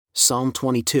Psalm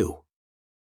 22.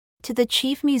 To the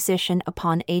chief musician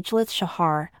upon Ageleth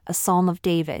Shahar, a psalm of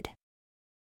David.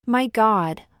 My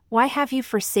God, why have you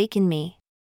forsaken me?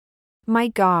 My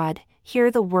God,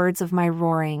 hear the words of my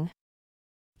roaring.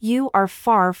 You are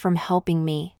far from helping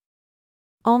me.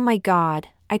 O my God,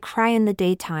 I cry in the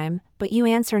daytime, but you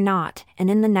answer not, and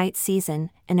in the night season,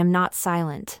 and am not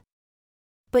silent.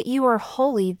 But you are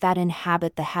holy that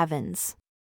inhabit the heavens.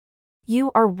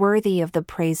 You are worthy of the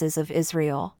praises of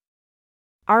Israel.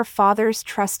 Our fathers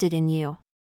trusted in you.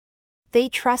 They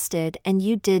trusted, and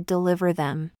you did deliver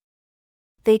them.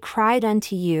 They cried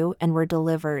unto you and were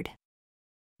delivered.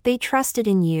 They trusted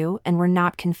in you and were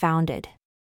not confounded.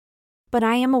 But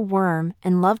I am a worm,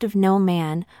 and loved of no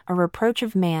man, a reproach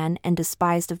of man, and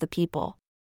despised of the people.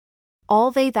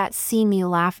 All they that see me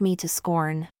laugh me to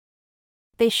scorn.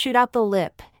 They shoot out the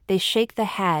lip, they shake the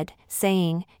head,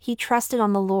 saying, He trusted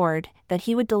on the Lord, that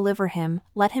he would deliver him,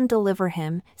 let him deliver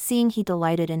him, seeing he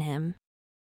delighted in him.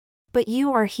 But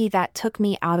you are he that took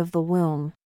me out of the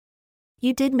womb.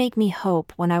 You did make me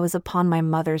hope when I was upon my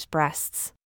mother's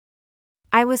breasts.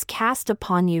 I was cast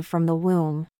upon you from the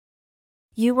womb.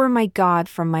 You were my God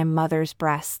from my mother's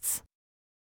breasts.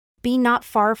 Be not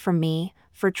far from me,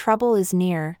 for trouble is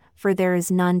near, for there is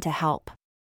none to help.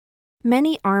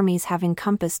 Many armies have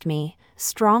encompassed me,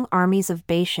 strong armies of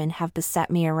Bashan have beset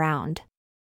me around.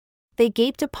 They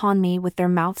gaped upon me with their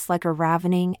mouths like a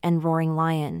ravening and roaring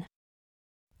lion.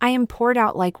 I am poured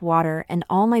out like water, and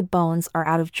all my bones are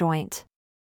out of joint.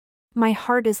 My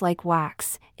heart is like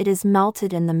wax, it is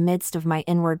melted in the midst of my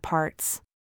inward parts.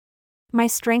 My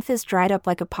strength is dried up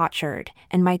like a potsherd,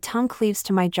 and my tongue cleaves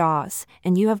to my jaws,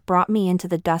 and you have brought me into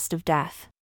the dust of death.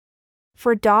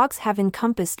 For dogs have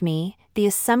encompassed me, the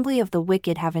assembly of the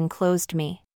wicked have enclosed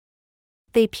me.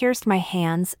 They pierced my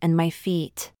hands and my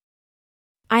feet.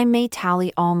 I may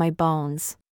tally all my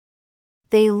bones.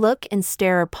 They look and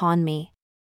stare upon me.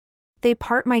 They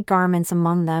part my garments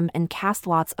among them and cast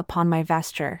lots upon my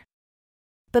vesture.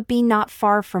 But be not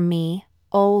far from me,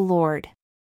 O Lord.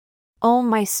 O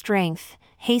my strength,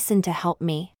 hasten to help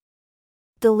me.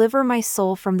 Deliver my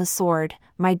soul from the sword,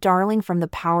 my darling from the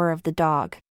power of the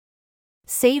dog.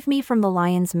 Save me from the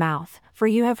lion's mouth, for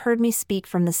you have heard me speak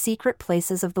from the secret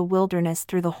places of the wilderness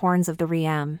through the horns of the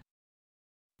Reem.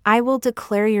 I will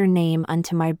declare your name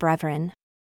unto my brethren.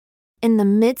 In the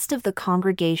midst of the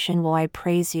congregation will I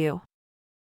praise you.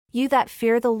 You that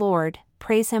fear the Lord,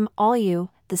 praise him, all you,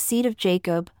 the seed of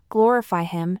Jacob, glorify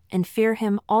him, and fear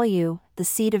him, all you, the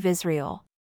seed of Israel.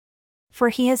 For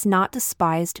he has not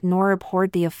despised nor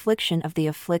abhorred the affliction of the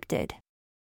afflicted.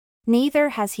 Neither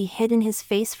has he hidden his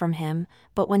face from him,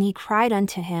 but when he cried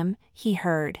unto him, he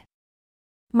heard.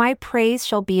 My praise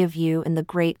shall be of you in the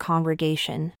great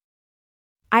congregation.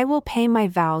 I will pay my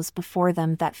vows before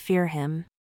them that fear him.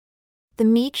 The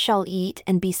meek shall eat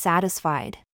and be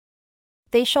satisfied.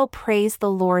 They shall praise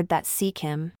the Lord that seek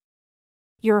him.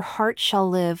 Your heart shall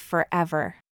live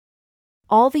forever.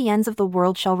 All the ends of the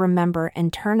world shall remember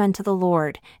and turn unto the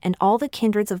Lord, and all the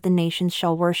kindreds of the nations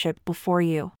shall worship before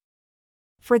you.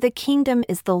 For the kingdom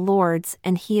is the Lord's,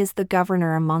 and he is the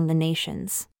governor among the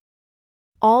nations.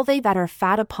 All they that are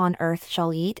fat upon earth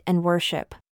shall eat and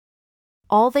worship.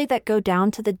 All they that go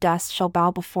down to the dust shall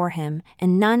bow before him,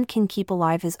 and none can keep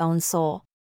alive his own soul.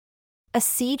 A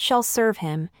seed shall serve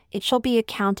him, it shall be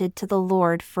accounted to the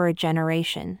Lord for a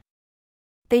generation.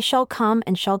 They shall come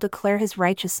and shall declare his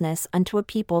righteousness unto a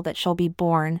people that shall be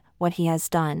born, what he has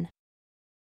done.